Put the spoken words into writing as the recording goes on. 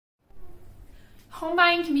home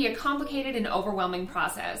buying can be a complicated and overwhelming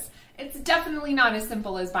process. It's definitely not as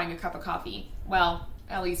simple as buying a cup of coffee. Well,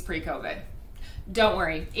 at least pre-COVID. Don't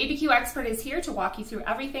worry, ABQExpert is here to walk you through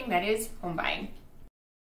everything that is home buying.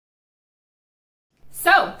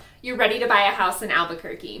 So, you're ready to buy a house in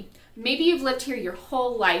Albuquerque. Maybe you've lived here your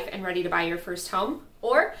whole life and ready to buy your first home,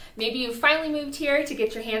 or maybe you finally moved here to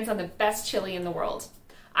get your hands on the best chili in the world.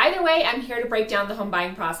 Either way, I'm here to break down the home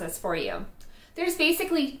buying process for you. There's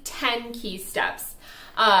basically 10 key steps,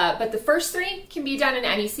 but the first 3 can be done in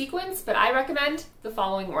any sequence, but I recommend the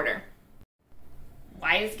following order.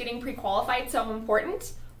 Why is getting pre-qualified so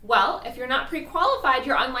important? Well, if you're not pre-qualified,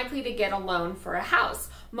 you're unlikely to get a loan for a house.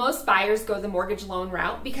 Most buyers go the mortgage loan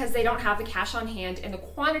route because they don't have the cash on hand and the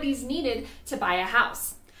quantities needed to buy a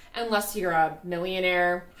house. Unless you're a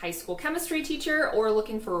millionaire high school chemistry teacher or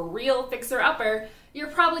looking for a real fixer-upper, you're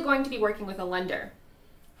probably going to be working with a lender.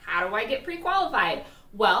 How do I get pre-qualified?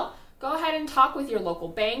 Well, go ahead and talk with your local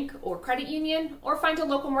bank or credit union or find a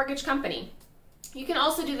local mortgage company. You can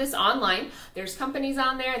also do this online. There's companies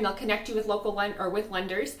on there and they'll connect you with with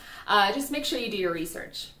lenders. Just make sure you do your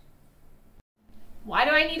research. Why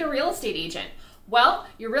do I need a real estate agent? Well,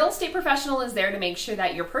 your real estate professional is there to make sure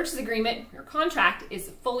that your purchase agreement, your contract,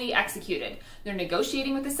 is fully executed. They're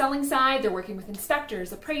negotiating with the selling side, they're working with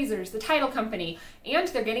inspectors, appraisers, the title company, and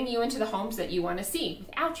they're getting you into the homes that you want to see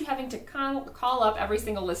without you having to call up every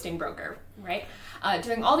single listing broker, right?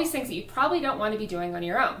 Doing all these things that you probably don't want to be doing on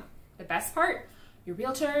your own. The best part, your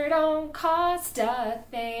realtor don't cost a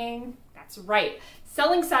thing. That's right.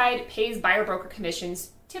 Selling side pays buyer broker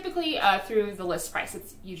commissions, typically through the list price.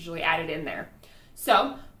 It's usually added in there.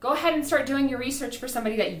 So go ahead and start doing your research for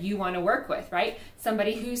somebody that you want to work with, right?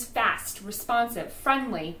 Somebody who's fast, responsive,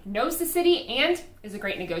 friendly, knows the city, and is a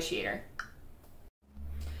great negotiator.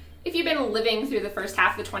 If you've been living through the first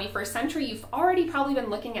half of the 21st century, you've already probably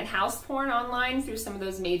been looking at house porn online through some of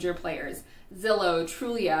those major players. Zillow,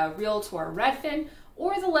 Trulia, Realtor, Redfin,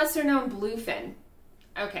 or the lesser known Bluefin.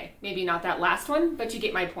 Okay, maybe not that last one, but you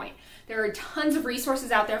get my point. There are tons of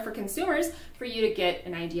resources out there for consumers for you to get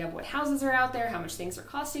an idea of what houses are out there, how much things are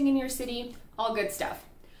costing in your city, all good stuff.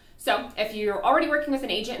 So if you're already working with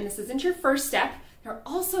an agent and this isn't your first step, there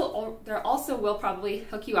also will probably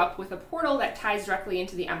hook you up with a portal that ties directly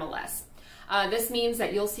into the MLS. This means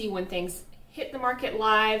that you'll see when things hit the market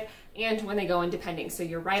live and when they go independent, so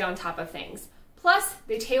you're right on top of things. Plus,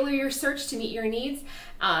 they tailor your search to meet your needs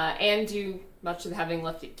and do much of the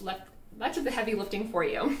heavy lifting for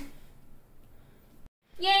you.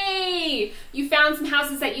 Yay! You found some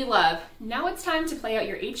houses that you love. Now it's time to play out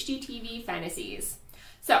your HGTV fantasies.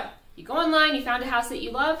 So, you go online, you found a house that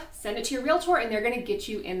you love, send it to your realtor, and they're going to get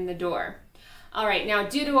you in the door. All right, now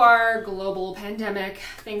due to our global pandemic,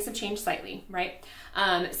 things have changed slightly, right?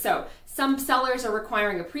 So some sellers are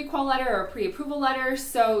requiring a pre-qual letter or a pre-approval letter,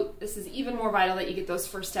 so this is even more vital that you get those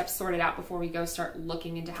first steps sorted out before we go start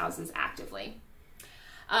looking into houses actively.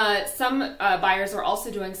 Some buyers are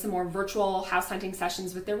also doing some more virtual house hunting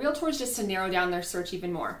sessions with their realtors just to narrow down their search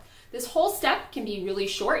even more. This whole step can be really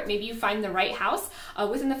short. Maybe you find the right house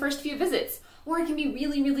within the first few visits, or it can be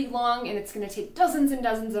really, really long and it's going to take dozens and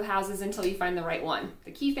dozens of houses until you find the right one.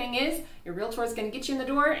 The key thing is your realtor is going to get you in the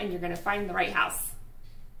door and you're going to find the right house.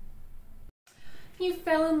 You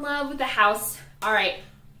fell in love with the house. All right,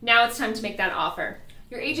 now it's time to make that offer.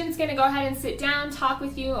 Your agent's going to go ahead and sit down, talk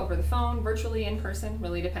with you over the phone, virtually, in person,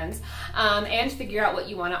 really depends, and figure out what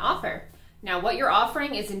you want to offer. Now, what you're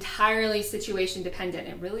offering is entirely situation dependent.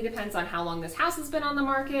 It really depends on how long this house has been on the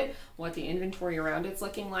market, what the inventory around it's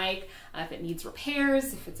looking like, if it needs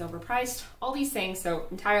repairs, if it's overpriced, all these things, so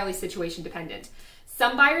entirely situation dependent.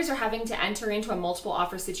 Some buyers are having to enter into a multiple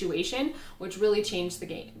offer situation, which really changed the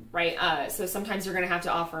game, right? So sometimes you're going to have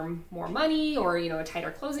to offer more money or, a tighter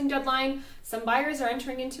closing deadline. Some buyers are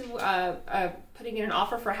entering into putting in an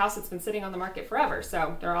offer for a house that's been sitting on the market forever.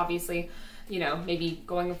 So they're obviously, maybe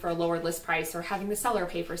going for a lower list price or having the seller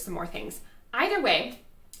pay for some more things. Either way,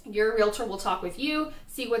 your realtor will talk with you,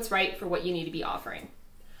 see what's right for what you need to be offering.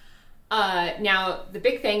 Now, the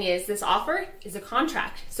big thing is this offer is a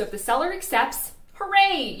contract. So if the seller accepts,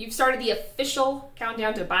 hooray, you've started the official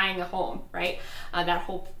countdown to buying a home, right? That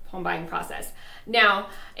whole home buying process. Now,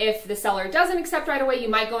 if the seller doesn't accept right away, you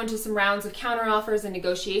might go into some rounds of counter offers and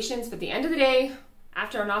negotiations, but at the end of the day,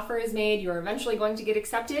 after an offer is made, you're eventually going to get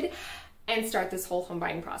accepted and start this whole home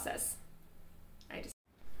buying process.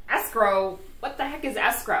 Escrow, what the heck is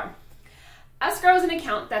escrow? Escrow is an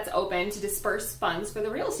account that's open to disperse funds for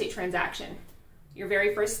the real estate transaction. Your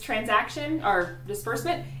very first transaction or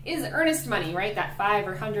disbursement is earnest money, right? That $500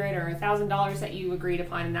 or $100 or $1,000 that you agreed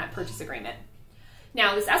upon in that purchase agreement.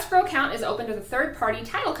 Now, this escrow account is open to the third-party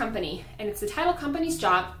title company, and it's the title company's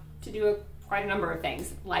job to do quite a number of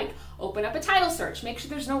things, like open up a title search, make sure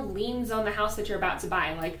there's no liens on the house that you're about to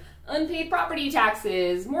buy, like unpaid property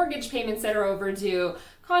taxes, mortgage payments that are overdue,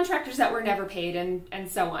 contractors that were never paid, and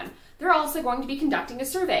so on. They're also going to be conducting a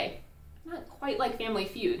survey. Not quite like Family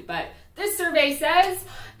Feud, but this survey says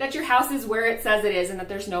that your house is where it says it is and that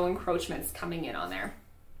there's no encroachments coming in on there.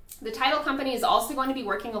 The title company is also going to be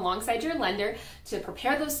working alongside your lender to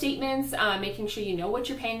prepare those statements, making sure you know what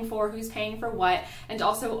you're paying for, who's paying for what, and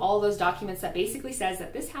also all those documents that basically says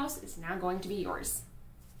that this house is now going to be yours.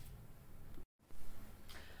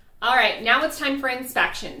 All right, now it's time for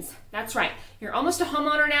inspections. That's right, you're almost a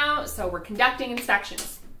homeowner now, so we're conducting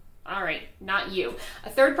inspections. All right, not you.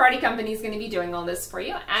 A third-party company is going to be doing all this for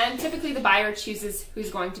you, and typically the buyer chooses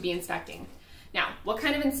who's going to be inspecting. Now, what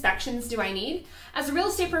kind of inspections do I need? As a real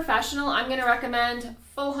estate professional, I'm going to recommend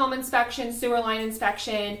full home inspection, sewer line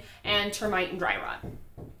inspection, and termite and dry rot.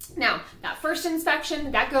 Now, that first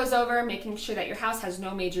inspection, that goes over making sure that your house has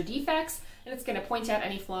no major defects, and it's going to point out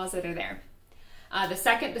any flaws that are there. The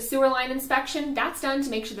second, the sewer line inspection, that's done to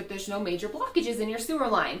make sure that there's no major blockages in your sewer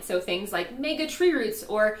line. So things like mega tree roots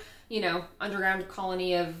or, underground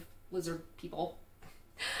colony of lizard people.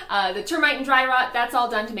 The termite and dry rot, that's all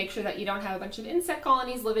done to make sure that you don't have a bunch of insect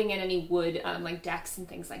colonies living in any wood, like decks and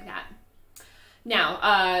things like that.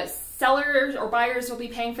 Now, sellers or buyers will be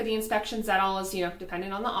paying for the inspections. That all is,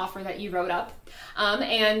 dependent on the offer that you wrote up.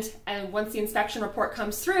 And once the inspection report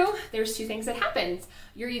comes through, there's two things that happens.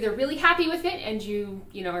 You're either really happy with it and you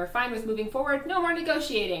are fine with moving forward, no more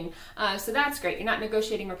negotiating. So that's great. You're not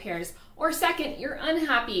negotiating repairs. Or second, you're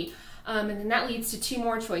unhappy. And then that leads to two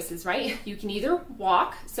more choices, right? You can either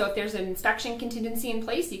walk, so if there's an inspection contingency in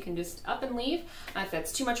place, you can just up and leave. If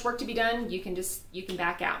that's too much work to be done, you can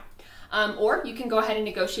back out. Or you can go ahead and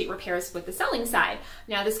negotiate repairs with the selling side.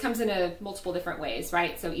 Now this comes in multiple different ways,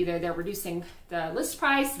 right? So either they're reducing the list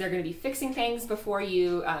price, they're going to be fixing things before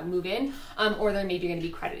you move in, or they're maybe going to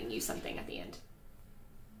be crediting you something at the end.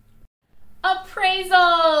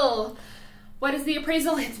 Appraisal! What is the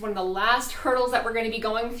appraisal? It's one of the last hurdles that we're going to be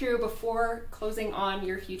going through before closing on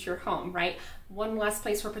your future home, right? One last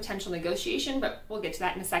place for potential negotiation, but we'll get to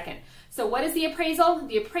that in a second. So what is the appraisal?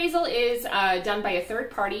 The appraisal is done by a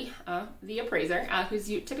third party, the appraiser, who's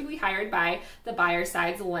typically hired by the buyer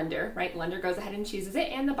side's lender, right? The lender goes ahead and chooses it,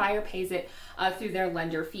 and the buyer pays it through their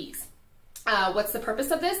lender fees. What's the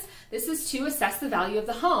purpose of this? This is to assess the value of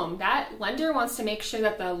the home. That lender wants to make sure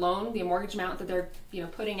that the loan, the mortgage amount that they're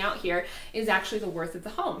putting out here is actually the worth of the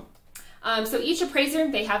home. So each appraiser,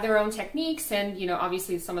 they have their own techniques, and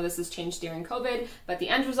obviously some of this has changed during COVID, but the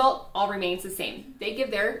end result all remains the same. They give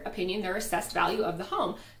their opinion, their assessed value of the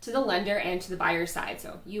home to the lender and to the buyer side.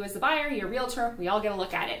 So you as the buyer, your realtor, we all get a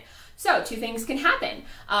look at it. So two things can happen.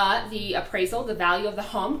 The appraisal, the value of the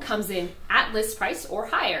home, comes in at list price or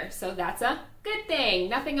higher. So that's a good thing.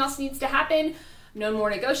 Nothing else needs to happen. No more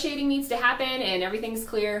negotiating needs to happen, and everything's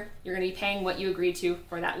clear. You're going to be paying what you agreed to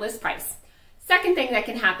for that list price. Second thing that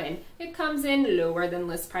can happen, it comes in lower than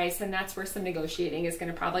list price, and that's where some negotiating is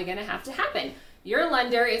probably going to have to happen. Your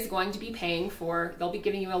lender is going to be paying for, they'll be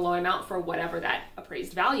giving you a loan amount for whatever that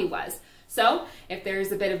appraised value was. So if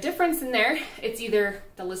there's a bit of difference in there, it's either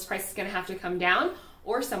the list price is going to have to come down,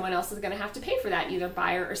 or someone else is going to have to pay for that, either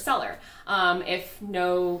buyer or seller. If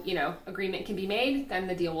no, agreement can be made, then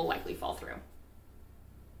the deal will likely fall through.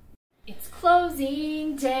 It's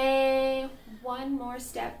closing day. One more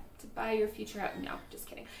step to buy your future house. No, just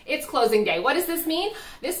kidding. It's closing day. What does this mean?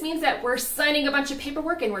 This means that we're signing a bunch of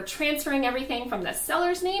paperwork and we're transferring everything from the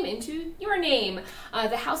seller's name into your name.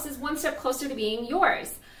 The house is one step closer to being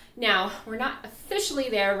yours. Now, we're not officially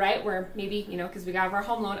there, right? We're maybe, because we got our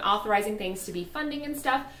home loan, authorizing things to be funding and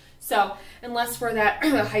stuff. So unless we're that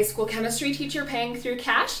high school chemistry teacher paying through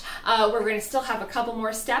cash, we're going to still have a couple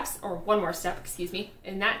more steps, or one more step, excuse me,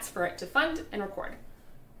 and that's for it to fund and record.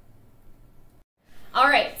 All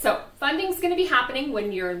right, so funding's going to be happening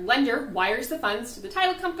when your lender wires the funds to the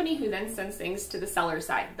title company, who then sends things to the seller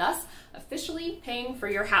side, thus officially paying for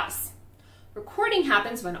your house. Recording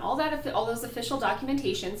happens when all those official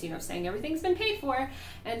documentations, saying everything's been paid for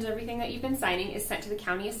and everything that you've been signing is sent to the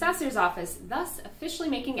county assessor's office, thus officially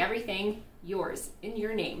making everything yours in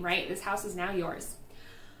your name, right? This house is now yours.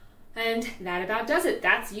 And that about does it.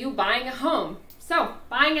 That's you buying a home. So,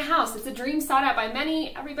 buying a house, it's a dream sought out by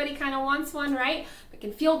many. Everybody kind of wants one, right? It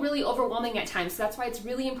can feel really overwhelming at times. So that's why it's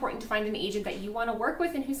really important to find an agent that you want to work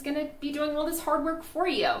with and who's going to be doing all this hard work for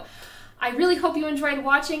you. I really hope you enjoyed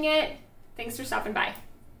watching it. Thanks for stopping by.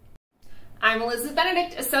 I'm Elizabeth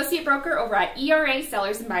Benedict, Associate Broker over at ERA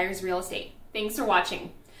Sellers and Buyers Real Estate. Thanks for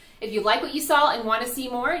watching. If you like what you saw and want to see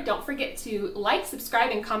more, don't forget to like,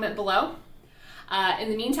 subscribe, and comment below. In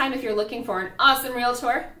the meantime, if you're looking for an awesome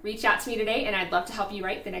realtor, reach out to me today and I'd love to help you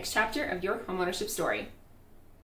write the next chapter of your homeownership story.